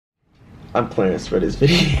I'm Clarence for this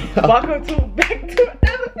video. Welcome to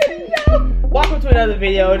another video. Welcome to another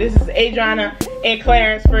video. This is Adrianna and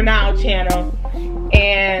Clarence for Now channel.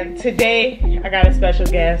 And today I got a special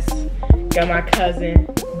guest. Got my cousin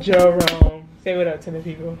Jerome. Say what up to the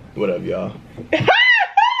people. What up, y'all?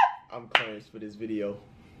 I'm Clarence for this video.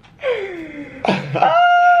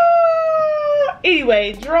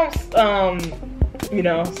 Anyway, Jerome's you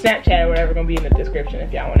know, Snapchat or whatever gonna be in the description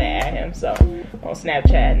if y'all wanna add him. So on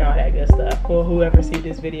Snapchat and all that good stuff for whoever see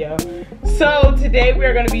this video. So today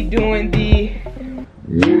we're gonna be doing the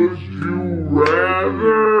Would You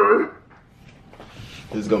Rather.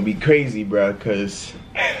 This is gonna be crazy, bro, cause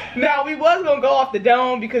now we was gonna go off the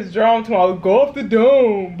dome because Jerome told me go off the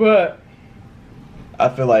dome, but I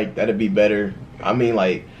feel like that'd be better. I mean,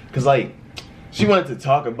 like, cause like she wanted to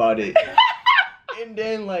talk about it, and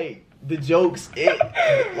then like the jokes, it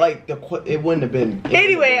wouldn't have been.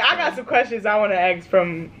 Anyway, I got some questions I want to ask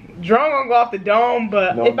from Jerome. Gonna go off the dome,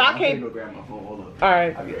 but no, if I can't, go grab my phone. Hold up. All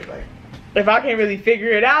right. I'll be right back. If I can't really figure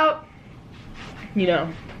it out, you know,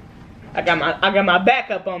 I got my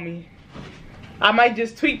backup on me. I might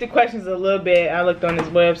just tweak the questions a little bit. I looked on his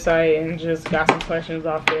website and just got some questions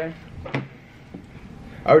off there.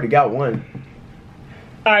 I already got one.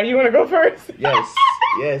 All right, you want to go first? Yes,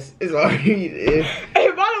 yes, it's already.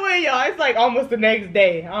 Hey, by the way, y'all, it's like almost the next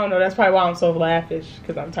day. I don't know. That's probably why I'm so laughish,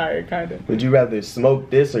 because I'm tired, kind of. Would you rather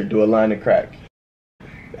smoke this or do a line of crack?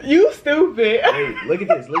 You stupid. Hey, look at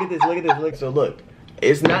this, look at this, look at this, look. So look,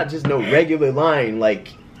 it's not just no regular line, like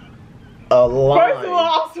a line. First of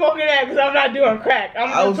all, I'm smoking that because I'm not doing crack.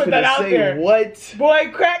 I'm gonna put that out there. What?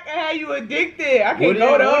 Boy, crack had you addicted. I can't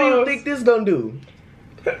go those. What do you think this gonna do?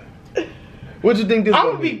 What you think this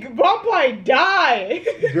I'm probably die.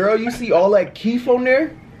 Girl, you see all that keef on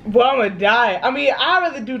there? Boy, I'm gonna die. I mean, I'd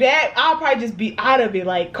rather do that. I'll probably just be out of it,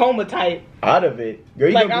 like coma type. Out of it? Girl,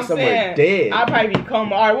 you like gonna be somewhere dead. I'll probably be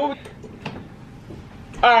coma.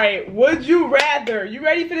 Alright, would you rather? You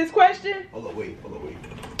ready for this question? Hold on, wait.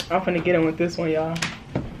 I'm finna get in with this one, y'all.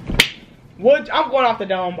 I'm going off the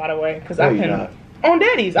dome, by the way, because I can. On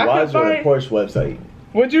Daddy's, I can find. Why is your Porsche website?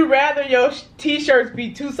 Would you rather your t-shirts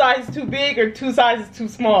be 2 sizes too big or 2 sizes too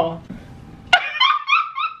small?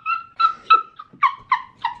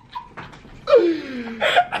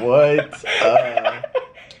 What?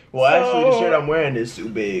 Well, actually, the shirt I'm wearing is too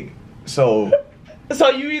big. So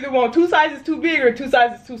you either want 2 sizes too big or 2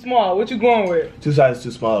 sizes too small. What you going with? 2 sizes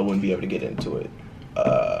too small, I wouldn't be able to get into it.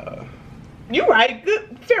 You right.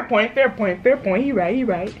 Good. Fair point. You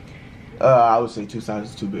right. I would say 2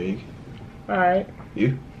 sizes too big. All right.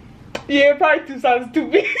 You? Yeah, probably 2 sizes too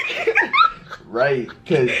big. Right,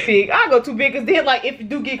 cause big. I go too big, cause then like if you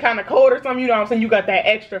do get kind of cold or something, you know what I'm saying, you got that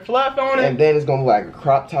extra fluff on it. And then it's gonna look like a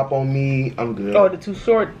crop top on me. I'm good. Oh, the too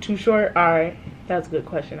short. All right, that's a good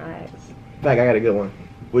question I asked. In fact, I got a good one.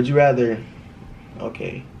 Would you rather?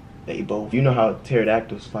 Okay, they both. You know how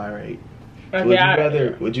pterodactyls fly, right?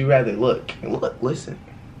 Okay, Would you rather listen?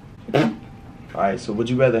 All right, so would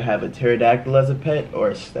you rather have a pterodactyl as a pet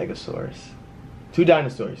or a stegosaurus? 2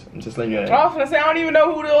 dinosaurs. I'm just letting you know. I was gonna say I don't even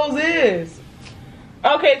know who those is.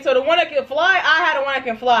 Okay, so the one that can fly, I had a one that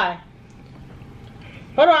can fly.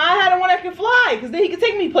 Hold on, I had a one that can fly, because then he could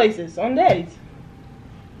take me places on Daddy's.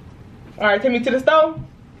 Alright, take me to the stove.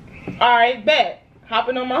 Alright, bet.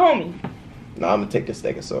 Hopping on my homie. No, I'm gonna take the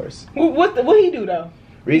stegosaurus. What he do though?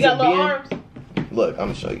 Reason he got little being, arms? Look, I'm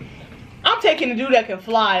gonna show you. I'm taking the dude that can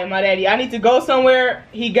fly, my daddy. I need to go somewhere,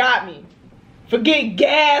 he got me. Forget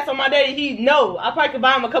gas on my daddy, I probably could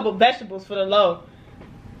buy him a couple vegetables for the low.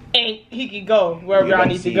 And he can go wherever I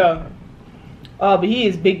need to go. Oh, but he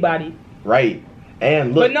is big bodied. Right.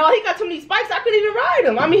 And look. But no, he got too many spikes, I couldn't even ride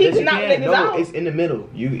him. I mean, he can knock niggas out. It's in the middle.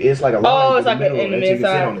 It's like a line. Oh, it's like in the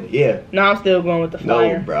middle. Yeah. No, I'm still going with the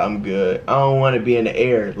flyer. No, bro, I'm good. I don't want to be in the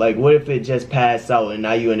air. Like, what if it just passed out and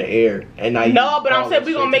now you in the air and now you? No, but I'm saying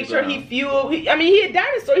we gonna make sure he fuel. I mean, he a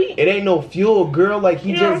dinosaur. It ain't no fuel, girl. Like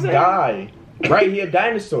he just died. Right, he a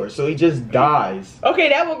dinosaur, so he just dies. Okay,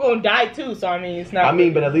 that one gonna die too. So I mean, it's not. I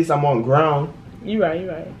mean, but at least I'm on ground. You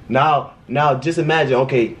right. Now, just imagine.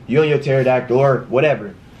 Okay, you on your pterodactyl or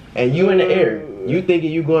whatever, and you in the air. You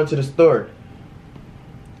thinking you going to the store.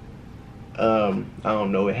 I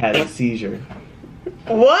don't know. It has a seizure.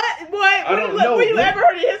 What? When you ever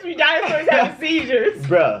heard of history? Dinosaurs having seizures?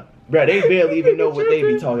 Bruh, they barely even know what they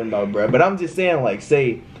be talking about, bruh. But I'm just saying, like,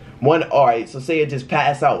 say. Alright, so say it just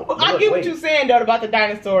passed out. Well, I get what you're saying, though, about the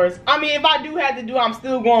dinosaurs. I mean, if I do have to do, I'm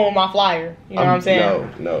still going with my flyer. You know what I'm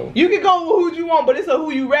saying? No. You can go with who you want, but it's a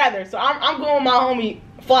who you rather. So I'm going with my homie,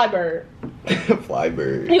 Flybird.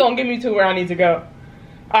 Flybird. He gonna get me to where I need to go.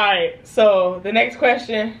 Alright, so the next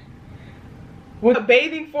question. With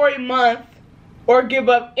bathing for a month or give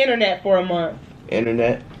up internet for a month?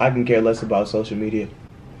 Internet. I can care less about social media.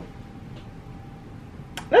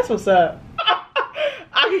 That's what's up.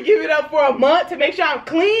 I can give it up for a month to make sure I'm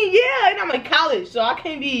clean. Yeah, and I'm in college, so I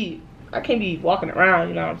can't be walking around,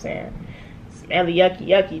 you know what I'm saying? Smelly, yucky,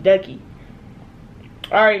 yucky, ducky.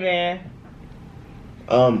 All right, man.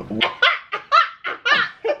 I'd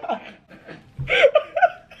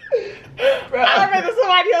rather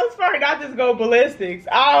somebody else fart, not just go ballistics.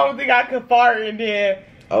 I don't think I could fart and then.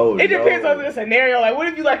 Oh, it depends on the scenario. Like, what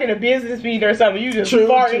if you like in a business meeting or something? You just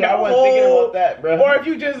fart in the I wasn't thinking about that, bro. Or if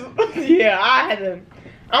you just, yeah, I had to.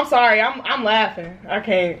 I'm sorry, I'm laughing. I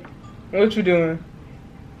can't. What you doing?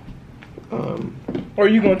 Or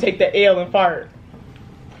you gonna take the L and fart?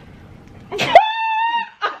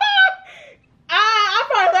 I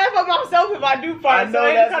probably laugh at myself if I do fart. I know,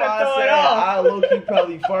 so that's why I said I low-key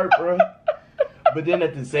probably fart, bro. But then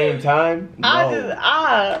at the same time, no.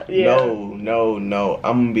 No.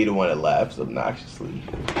 I'm gonna be the one that laughs obnoxiously.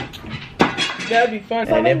 That'd be fun.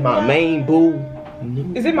 And if my main boo.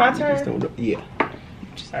 Is it my turn? Yeah.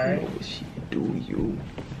 Alright. What she do, you?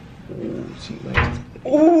 Ooh, she likes.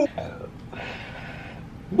 Ooh.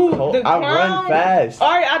 I run fast.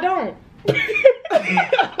 Alright, I don't.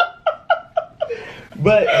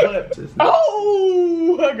 But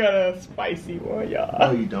oh, I got a spicy one, y'all.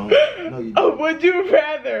 No, you don't. No, you don't. Would you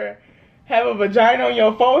rather have a vagina on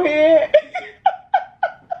your forehead?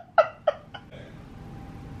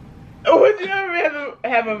 Would you rather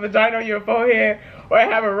have a vagina on your forehead or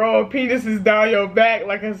have a row of penises down your back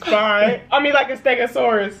like a spine? I mean, like a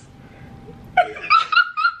stegosaurus.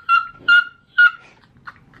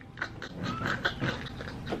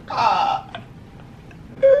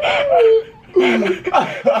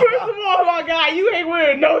 First of all, my guy, you ain't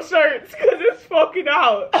wearing no shirts because it's poking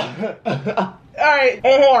out. Alright,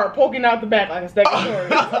 on hard, poking out the back like a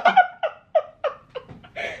stegosaurus.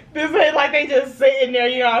 This ain't like they just sitting there,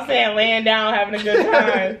 you know what I'm saying, laying down, having a good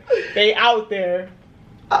time. They out there.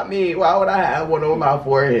 I mean, why would I have one on my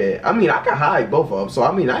forehead? I mean, I can hide both of them, so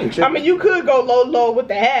I mean, I ain't tripping. I mean, you could go low with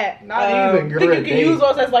the hat. Not even, girl. Think you can use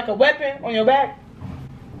those as like a weapon on your back?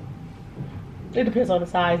 It depends on the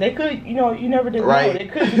size. They could, you know, you never did know. They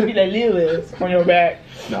could just be like Lewis on your back.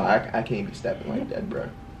 No, I can't be stepping like that, bro.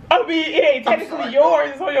 I mean, it ain't technically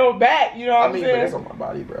yours. It's on your back. You know what I'm saying? I mean, but it's on my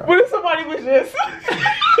body, bro. What if somebody was just...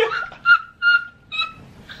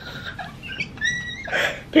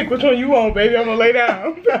 Pick which one you want, baby. I'm gonna lay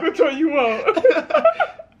down. Pick which one you want.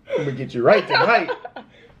 I'm gonna get you right tonight.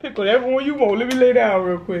 Pick whatever one you want. Let me lay down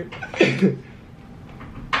real quick.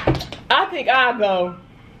 I think I'll go.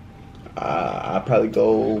 I'll probably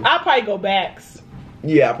go backs.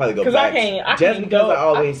 Yeah, I'll probably go backs. Because I just because I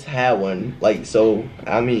always had one. Like, so,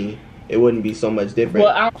 I mean, it wouldn't be so much different.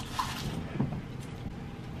 Well,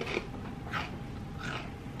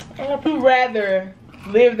 I'd rather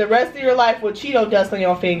live the rest of your life with Cheeto dust on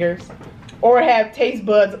your fingers or have taste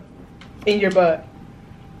buds in your butt.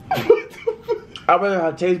 I'd rather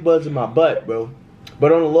have taste buds in my butt, bro.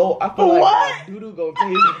 But on the low, I feel like doo-doo gonna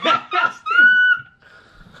taste nasty.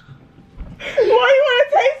 Why you wanna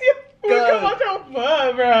taste your come out your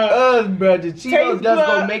butt, bro? Bro, the Cheeto dust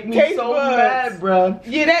gonna make me so mad, bro.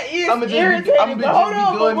 Yeah, that is irritating. But hold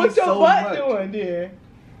on, but what's your butt doing then?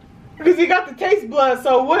 Because you got the taste buds,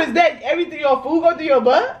 so what is that? Everything your food go through your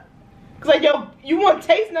butt? Because like you won't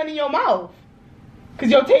taste nothing in your mouth. Because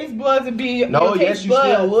your taste buds would be no, yes, you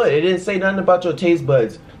still would. It didn't say nothing about your taste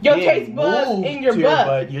buds. Your taste buds in your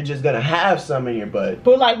butt. You're just gonna have some in your butt.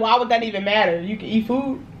 But like, why would that even matter? You can eat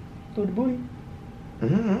food through the booty.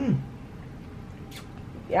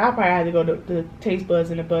 Yeah, I probably have to go to the taste buds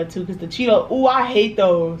in the butt too. Because the Cheeto, ooh, I hate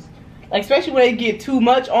those. Like, especially when they get too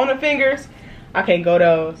much on the fingers. I can't go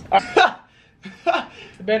those. It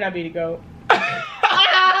better not be the goat.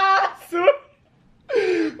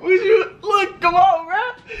 Would you look? Come on, bro.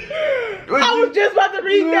 I was just about to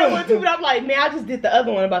read that one too, but I'm like, man, I just did the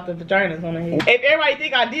other one about the vaginas on the head. If everybody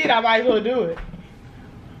think I did, I might as well do it.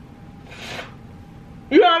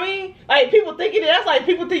 You know what I mean? Like, people thinking that's like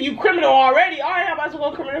people think you criminal already. All right, I might as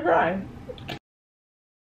well go criminal crime.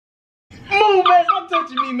 Move, man! Stop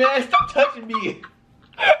touching me, man! Stop touching me.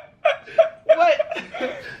 What?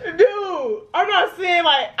 Dude, I'm not saying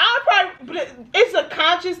like it's a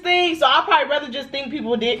conscious thing, so I probably rather just think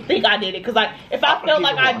people think I did it. Cause like if I felt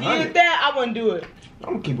like I did that, I wouldn't do it.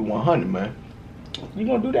 I'm gonna keep it 100, man. You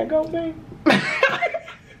gonna do that, goat, babe?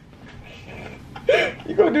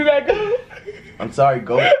 You gonna do that, goat? I'm sorry,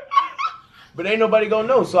 goat. But ain't nobody gonna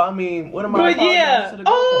know. So I mean, what am I? But yeah.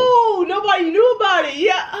 Oh, nobody knew about it.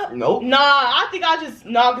 Yeah. Nope. Nah, I think I just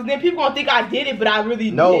because then people gonna think I did it, but I really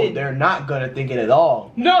did. No, they're not gonna think it at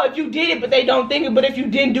all. No, if you did it, but they don't think it. But if you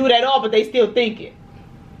didn't do it at all, but they still think it.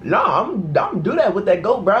 No, I'm do that with that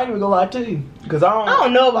goat, bro. I ain't even gonna lie to you, cause I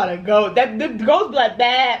don't know about a goat. That the goats be like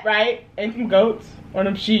that, right? Ain't them goats or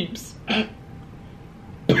them sheeps.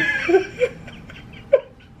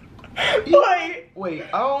 Wait,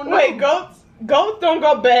 I don't know. Wait, goats don't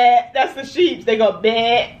go bad. That's the sheeps. They go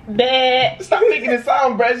bad, bad. Stop making it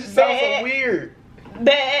sound, bro. It just sounds so weird.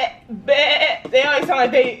 Bad, bad. They always sound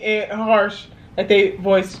like they harsh, like they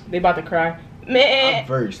about to cry. Man. I'm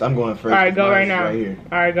first. I'm going first. All right, go right now. Right here.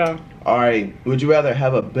 All right, go. All right. Would you rather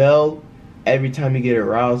have a bell every time you get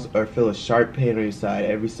aroused, or feel a sharp pain on your side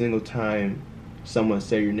every single time someone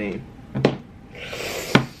say your name?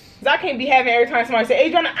 I can't be having every time somebody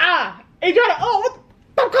say Adrianna Adrianna. Oh,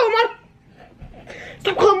 stop calling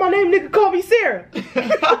my name, nigga. Call me Sarah.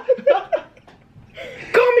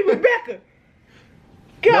 Call me Rebecca.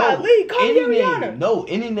 Golly, call me Adrianna. No,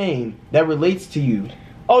 any name that relates to you.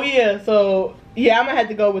 Oh yeah, so yeah, I'm gonna have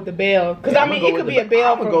to go with the bell, cause I mean it could be a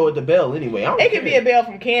bell. I'm gonna go with the bell anyway. It could be a bell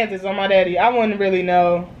from Kansas on my daddy. I wouldn't really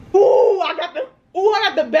know. I got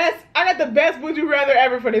the best. I got the best. Would you rather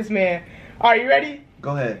ever for this man? Are you ready?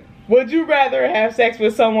 Go ahead. Would you rather have sex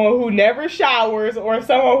with someone who never showers or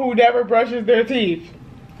someone who never brushes their teeth?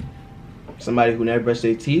 Somebody who never brushes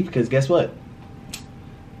their teeth, because guess what?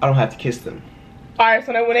 I don't have to kiss them. Alright,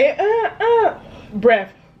 so then when they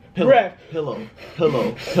breath. Pillow. So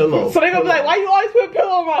they gonna be like, why you always put a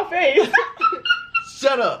pillow on my face?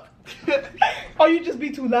 Shut up. Oh, you just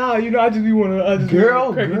be too loud. You know, I just be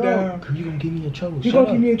girl, crack it down. Girl, you gonna get me in trouble. You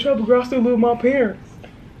gonna get me in trouble, girl. I still live with my parents.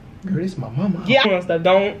 Girl, this is my mama. Yeah, stuff.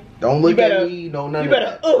 Don't look at me. No, none you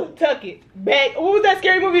better tuck it. Bag. What was that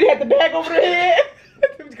scary movie that had the bag over their head?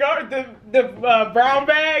 the brown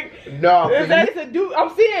bag. No, it's a dude.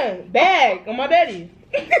 I'm seeing bag on my daddy.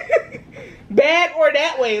 Bag or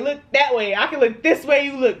that way. Look that way. I can look this way.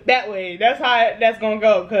 You look that way. That's how that's gonna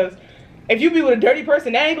go. Cause if you be with a dirty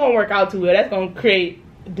person, that ain't gonna work out too well. That's gonna create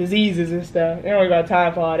diseases and stuff. They don't got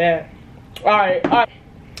time for all that. All right.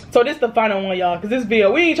 So this is the final one, y'all. Cause this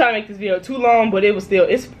video, we ain't trying to make this video too long, but it was still.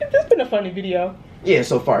 It's been a funny video. Yeah,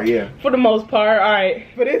 so far, yeah. For the most part. All right.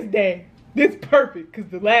 For this day, this perfect. Cause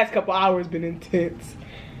the last couple hours been intense.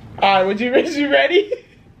 All right. Would you ready?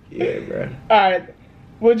 Yeah, bro. All right.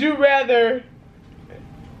 Would you rather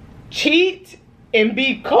cheat and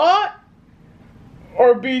be caught,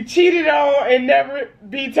 or be cheated on and never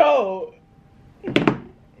be told?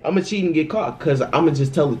 I'm gonna cheat and get caught, cause I'm gonna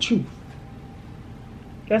just tell the truth.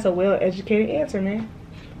 That's a well-educated answer, man.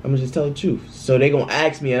 I'm gonna just tell the truth. So they gonna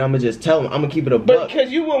ask me, and I'm gonna just tell them. I'm gonna keep it a buck. But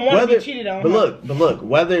because you wouldn't want to be cheated on. But look,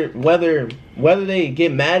 whether they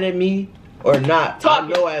get mad at me or not, I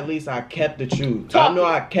know at least I kept the truth. I know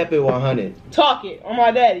I kept it 100. Talk it on my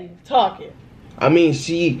daddy. Talk it. I mean,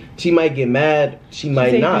 she might get mad. She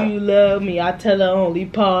might not. Do you love me? I tell her only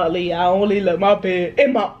partly. I only love my bed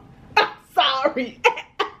and my. Sorry.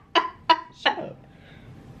 Shut up.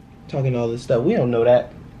 Talking all this stuff. We don't know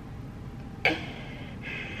that.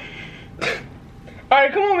 All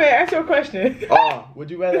right, come on, man. Ask your question. Oh, would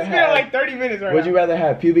you rather have? It's been like 30 minutes right now. Would you rather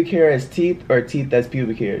have pubic hair as teeth or teeth as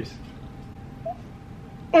pubic hairs?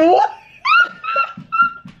 What?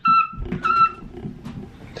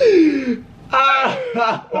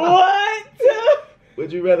 What?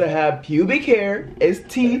 Would you rather have pubic hair as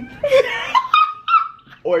teeth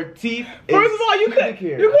or teeth as First of all, you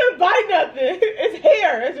couldn't bite nothing. It's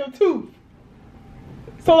hair. It's your tooth.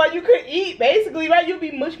 So like you could eat basically, right? You'd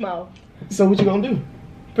be mush mouth. So what you gonna do?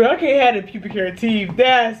 But I can't have the pubic hair teeth.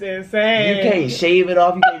 That's insane. You can't shave it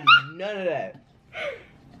off. You can't do none of that.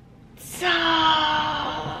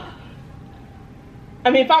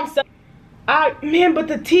 I mean, if I'm man, but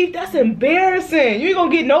the teeth, that's embarrassing. You ain't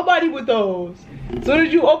gonna get nobody with those. As soon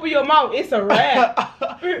as you open your mouth, it's a wrap.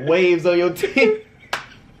 Waves on your teeth.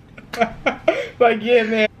 Like, yeah,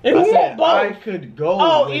 man. And I who said want both? I could go.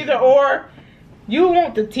 Oh, either or. You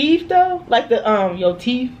want the teeth though? Like the your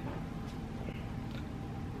teeth?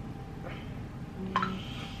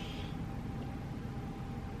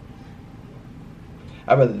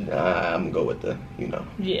 I'd rather I'm gonna go with the,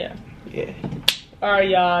 Yeah. Yeah. Alright,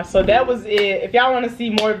 y'all. So that was it. If y'all want to see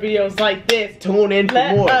more videos like this, tune in for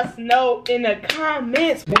more. Let us know in the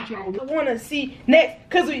comments what y'all want to see next,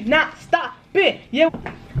 because we not stopping. Yeah.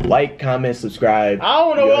 Like, comment, subscribe. I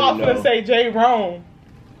don't know what I was gonna say, Jerome.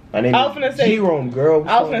 My name is Jerome, girl.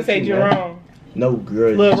 I was gonna say Jerome. No,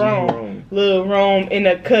 girl. Lil Rome. Lil Rome in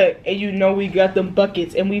the cut, and you know we got them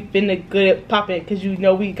buckets, and we finna good at popping, cause you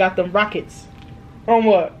know we got them rockets. On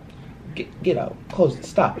what? Get out. Close it.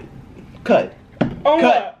 Stop it. Cut. On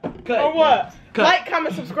Cut. what? Cut. On what? Cut. Like,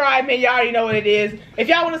 comment, subscribe, man. Y'all already know what it is. If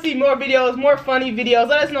y'all want to see more videos, more funny videos,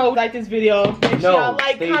 let us know. Like this video. Make sure y'all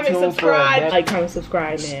like, comment, subscribe. Like, comment,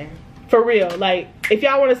 subscribe, man. For real. Like, if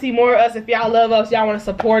y'all want to see more of us, if y'all love us, y'all want to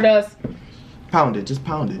support us, Pound it. Just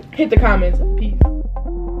pound it. hit the comments. Peace.